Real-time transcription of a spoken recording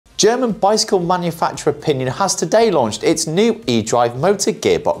German bicycle manufacturer Pinion has today launched its new E-Drive Motor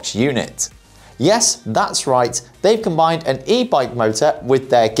Gearbox unit. Yes, that's right, they've combined an e-bike motor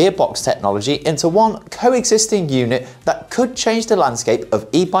with their gearbox technology into one coexisting unit that could change the landscape of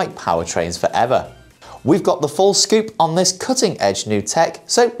e-bike powertrains forever. We've got the full scoop on this cutting-edge new tech,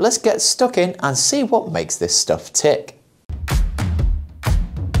 so let's get stuck in and see what makes this stuff tick.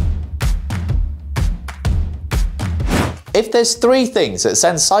 If there's three things that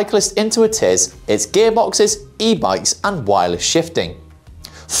send cyclists into a tiz, it's gearboxes, e-bikes and wireless shifting.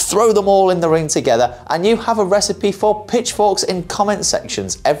 Throw them all in the ring together and you have a recipe for pitchforks in comment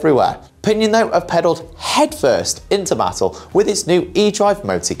sections everywhere. Pinion though have pedalled headfirst into battle with its new E-Drive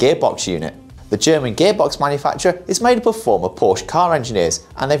Motor Gearbox unit. The German gearbox manufacturer is made up of former Porsche car engineers,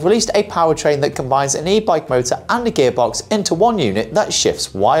 and they've released a powertrain that combines an e-bike motor and a gearbox into one unit that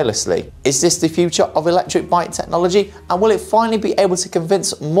shifts wirelessly. Is this the future of electric bike technology, and will it finally be able to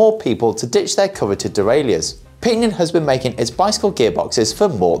convince more people to ditch their coveted derailleurs? Pinion has been making its bicycle gearboxes for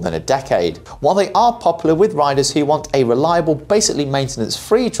more than a decade. While they are popular with riders who want a reliable, basically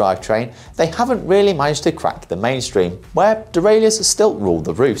maintenance-free drivetrain, they haven't really managed to crack the mainstream, where derailleurs still rule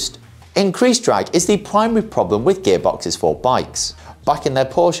the roost. Increased drag is the primary problem with gearboxes for bikes. Back in their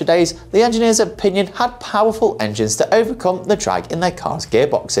Porsche days, the engineers at Pinion had powerful engines to overcome the drag in their cars'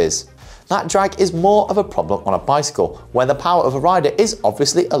 gearboxes. That drag is more of a problem on a bicycle, where the power of a rider is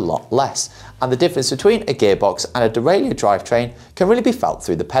obviously a lot less, and the difference between a gearbox and a derailleur drivetrain can really be felt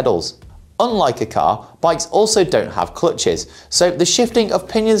through the pedals. Unlike a car, bikes also don't have clutches, so the shifting of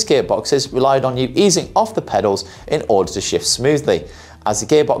Pinion's gearboxes relied on you easing off the pedals in order to shift smoothly, as the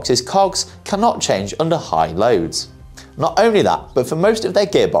gearbox's cogs cannot change under high loads. Not only that, but for most of their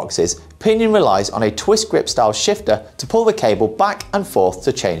gearboxes, Pinion relies on a twist grip style shifter to pull the cable back and forth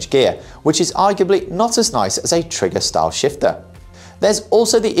to change gear, which is arguably not as nice as a trigger style shifter. There's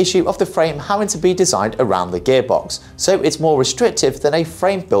also the issue of the frame having to be designed around the gearbox, so it's more restrictive than a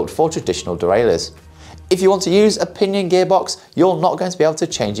frame built for traditional derailleurs. If you want to use a Pinion gearbox, you're not going to be able to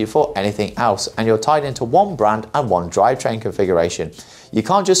change it for anything else, and you're tied into one brand and one drivetrain configuration. You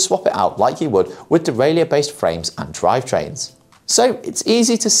can't just swap it out like you would with derailleur-based frames and drivetrains. So it's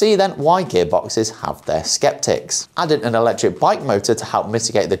easy to see then why gearboxes have their skeptics. Adding an electric bike motor to help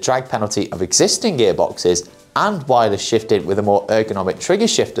mitigate the drag penalty of existing gearboxes, and wireless shifting with a more ergonomic trigger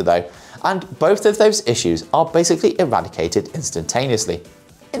shifter though, and both of those issues are basically eradicated instantaneously.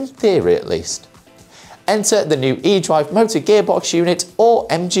 In theory at least. Enter the new E-Drive Motor Gearbox unit, or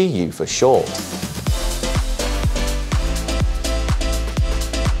MGU for short.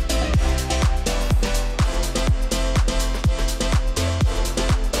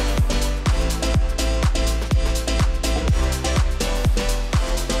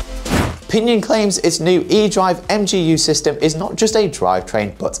 Pinion claims its new E-Drive MGU system is not just a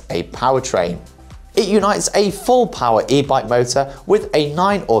drivetrain but a powertrain. It unites a full power e-bike motor with a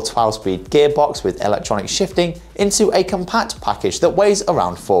 9 or 12 speed gearbox with electronic shifting into a compact package that weighs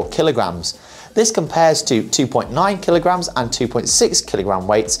around 4 kilograms. This compares to 2.9 kilograms and 2.6 kilogram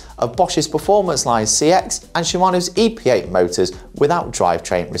weights of Bosch's Performance Line CX and Shimano's EP8 motors without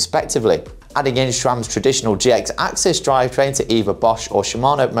drivetrain respectively. Adding in SRAM's traditional GX Axis drivetrain to either Bosch or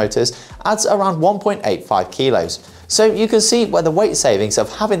Shimano motors adds around 1.85 kilos. So you can see where the weight savings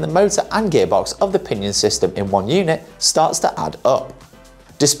of having the motor and gearbox of the Pinion system in one unit starts to add up.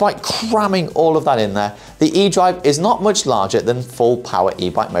 Despite cramming all of that in there, the E-Drive is not much larger than full power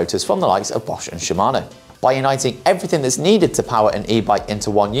e-bike motors from the likes of Bosch and Shimano. By uniting everything that's needed to power an e-bike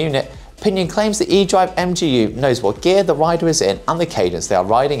into one unit, Pinion claims the E-Drive MGU knows what gear the rider is in and the cadence they are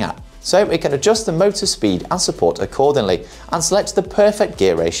riding at, so it can adjust the motor speed and support accordingly and select the perfect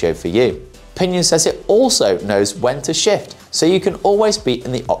gear ratio for you. Pinion says it also knows when to shift, so you can always be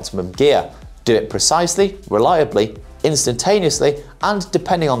in the optimum gear. Do it precisely, reliably, instantaneously, and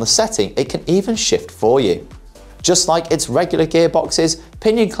depending on the setting, it can even shift for you. Just like its regular gearboxes,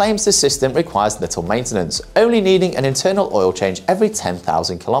 Pinion claims the system requires little maintenance, only needing an internal oil change every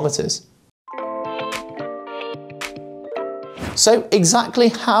 10,000 kilometers. So exactly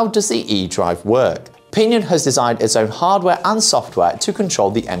how does the E-Drive work? Pinion has designed its own hardware and software to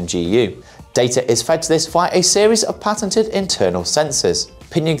control the MGU. Data is fed to this via a series of patented internal sensors.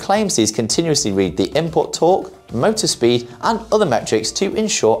 Pinion claims these continuously read the input torque, motor speed and other metrics to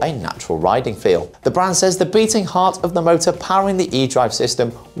ensure a natural riding feel. The brand says the beating heart of the motor powering the E-Drive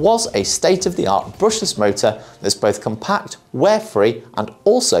system was a state-of-the-art brushless motor that's both compact, wear-free and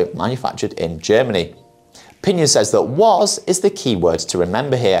also manufactured in Germany. Pinion says that "was" is the key word to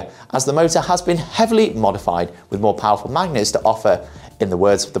remember here, as the motor has been heavily modified with more powerful magnets to offer In the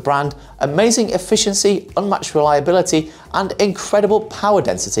words of the brand, amazing efficiency, unmatched reliability, and incredible power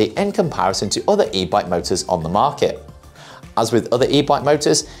density in comparison to other e-bike motors on the market. As with other e-bike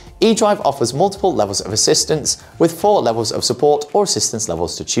motors, E-Drive offers multiple levels of assistance with 4 levels of support or assistance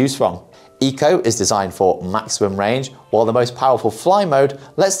levels to choose from. Eco is designed for maximum range, while the most powerful Fly mode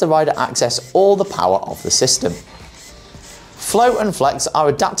lets the rider access all the power of the system. Flow and Flex are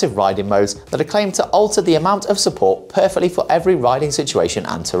adaptive riding modes that are claimed to alter the amount of support perfectly for every riding situation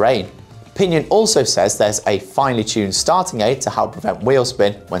and terrain. Pinion also says there's a finely tuned starting aid to help prevent wheel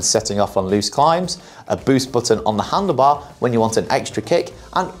spin when setting off on loose climbs, a boost button on the handlebar when you want an extra kick,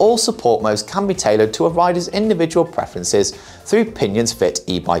 and all support modes can be tailored to a rider's individual preferences through Pinion's Fit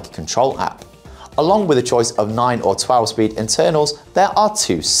e-bike control app. Along with a choice of 9 or 12 speed internals, there are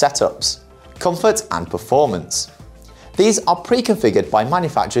 2 setups: comfort and performance. These are pre-configured by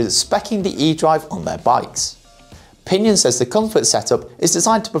manufacturers speccing the E-Drive on their bikes. Pinion says the comfort setup is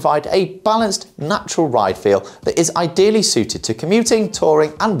designed to provide a balanced, natural ride feel that is ideally suited to commuting,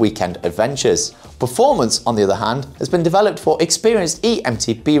 touring and weekend adventures. Performance, on the other hand, has been developed for experienced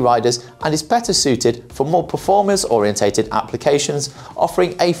eMTB riders and is better suited for more performance-orientated applications,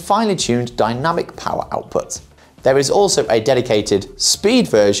 offering a finely tuned dynamic power output. There is also a dedicated speed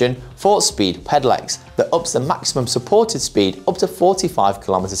version for speed pedelecs that ups the maximum supported speed up to 45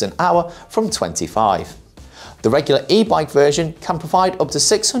 km/h from 25. The regular e-bike version can provide up to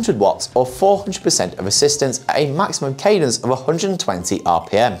 600 watts or 400% of assistance at a maximum cadence of 120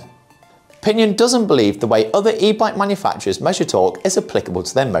 RPM. Pinion doesn't believe the way other e-bike manufacturers measure torque is applicable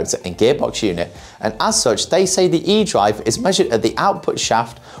to their motor and gearbox unit, and as such they say the E-Drive is measured at the output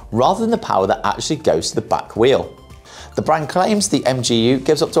shaft rather than the power that actually goes to the back wheel. The brand claims the MGU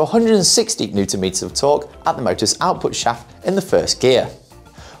gives up to 160 Nm of torque at the motor's output shaft in the first gear.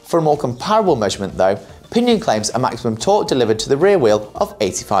 For a more comparable measurement though, Pinion claims a maximum torque delivered to the rear wheel of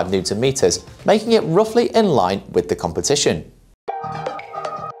 85 Nm, making it roughly in line with the competition.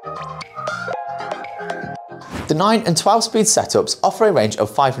 The 9 and 12 speed setups offer a range of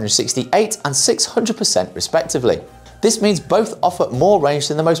 568 and 600% respectively. This means both offer more range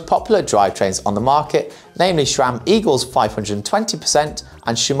than the most popular drivetrains on the market, namely SRAM Eagle's 520%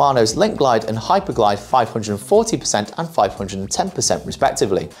 and Shimano's Link Glide and Hyperglide 540% and 510%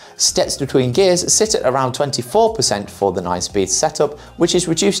 respectively. Steps between gears sit at around 24% for the 9-speed setup, which is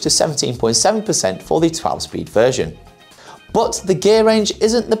reduced to 17.7% for the 12-speed version. But the gear range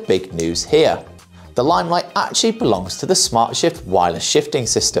isn't the big news here. The limelight actually belongs to the SmartShift wireless shifting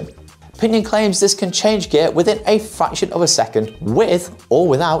system. Pinion claims this can change gear within a fraction of a second with or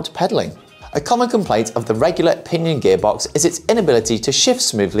without pedaling. A common complaint of the regular Pinion gearbox is its inability to shift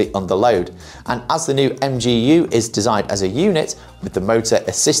smoothly under load, and as the new MGU is designed as a unit with the motor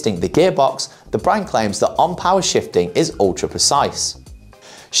assisting the gearbox, the brand claims that on-power shifting is ultra precise.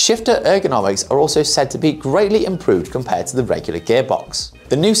 Shifter ergonomics are also said to be greatly improved compared to the regular gearbox.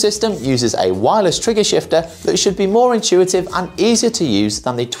 The new system uses a wireless trigger shifter that should be more intuitive and easier to use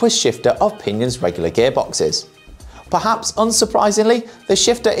than the twist shifter of Pinion's regular gearboxes. Perhaps unsurprisingly, the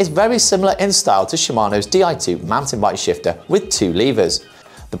shifter is very similar in style to Shimano's Di2 mountain bike shifter with 2 levers.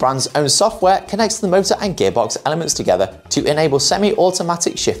 The brand's own software connects the motor and gearbox elements together to enable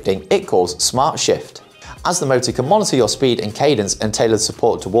semi-automatic shifting it calls SmartShift. As the motor can monitor your speed and cadence and tailor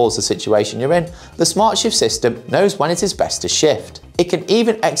support towards the situation you're in, the SmartShift system knows when it is best to shift. It can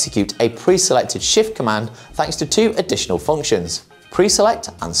even execute a pre-selected shift command thanks to 2 additional functions: pre-select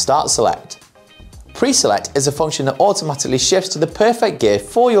and start select. Pre-select is a function that automatically shifts to the perfect gear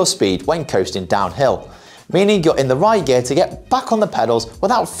for your speed when coasting downhill, meaning you're in the right gear to get back on the pedals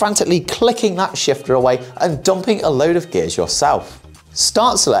without frantically clicking that shifter away and dumping a load of gears yourself.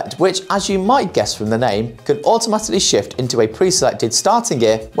 Start select, which as you might guess from the name, can automatically shift into a pre-selected starting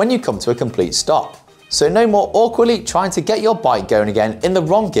gear when you come to a complete stop. So no more awkwardly trying to get your bike going again in the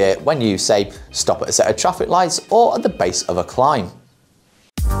wrong gear when you, say, stop at a set of traffic lights or at the base of a climb.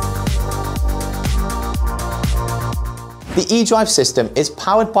 The E-Drive system is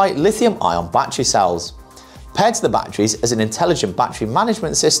powered by lithium-ion battery cells. Paired to the batteries is an intelligent battery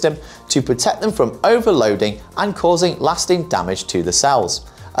management system to protect them from overloading and causing lasting damage to the cells,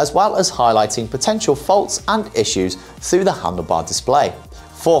 as well as highlighting potential faults and issues through the handlebar display.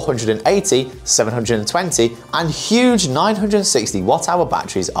 480, 720 and huge 960 watt-hour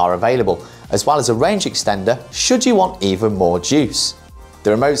batteries are available, as well as a range extender should you want even more juice. The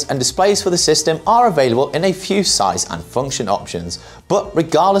remotes and displays for the system are available in a few size and function options, but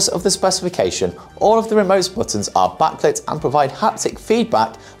regardless of the specification, all of the remote's buttons are backlit and provide haptic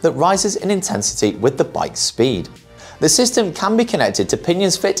feedback that rises in intensity with the bike's speed. The system can be connected to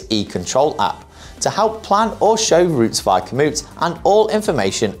Pinion's Fit e-Control app. to help plan or show routes via commute and all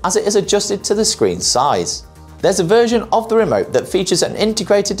information as it is adjusted to the screen size. There's a version of the remote that features an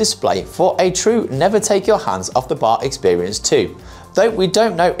integrated display for a true never take your hands off the bar experience too, though we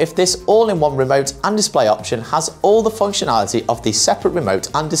don't know if this all-in-one remote and display option has all the functionality of the separate remote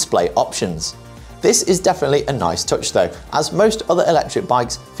and display options. This is definitely a nice touch though, as most other electric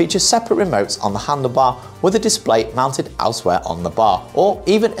bikes feature separate remotes on the handlebar with a display mounted elsewhere on the bar, or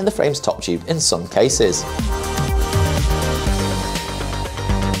even in the frame's top tube in some cases.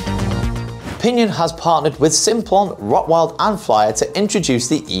 Pinion has partnered with Simplon, Rotwild and Flyer to introduce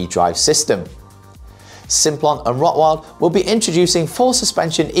the E-Drive system. Simplon and Rotwild will be introducing 4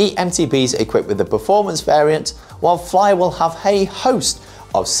 suspension eMTBs equipped with the performance variant, while Flyer will have a host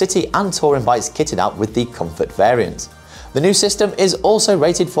of city and touring bikes kitted out with the comfort variant. The new system is also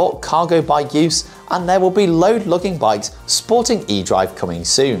rated for cargo bike use, and there will be load lugging bikes sporting E-Drive coming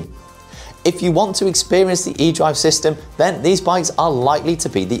soon. If you want to experience the E-Drive system, then these bikes are likely to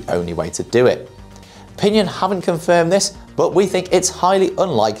be the only way to do it. Pinion haven't confirmed this, but we think it's highly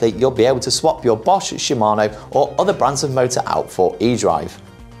unlikely you'll be able to swap your Bosch, Shimano or other brands of motor out for E-Drive.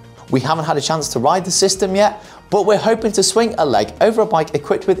 We haven't had a chance to ride the system yet, but we're hoping to swing a leg over a bike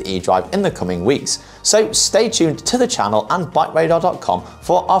equipped with E-Drive in the coming weeks, so stay tuned to the channel and BikeRadar.com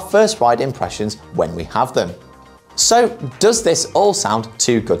for our first ride impressions when we have them. So does this all sound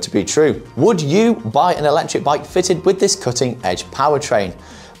too good to be true? Would you buy an electric bike fitted with this cutting edge powertrain?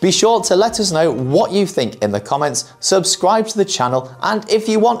 Be sure to let us know what you think in the comments, subscribe to the channel, and if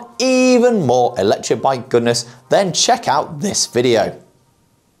you want even more electric bike goodness, then check out this video.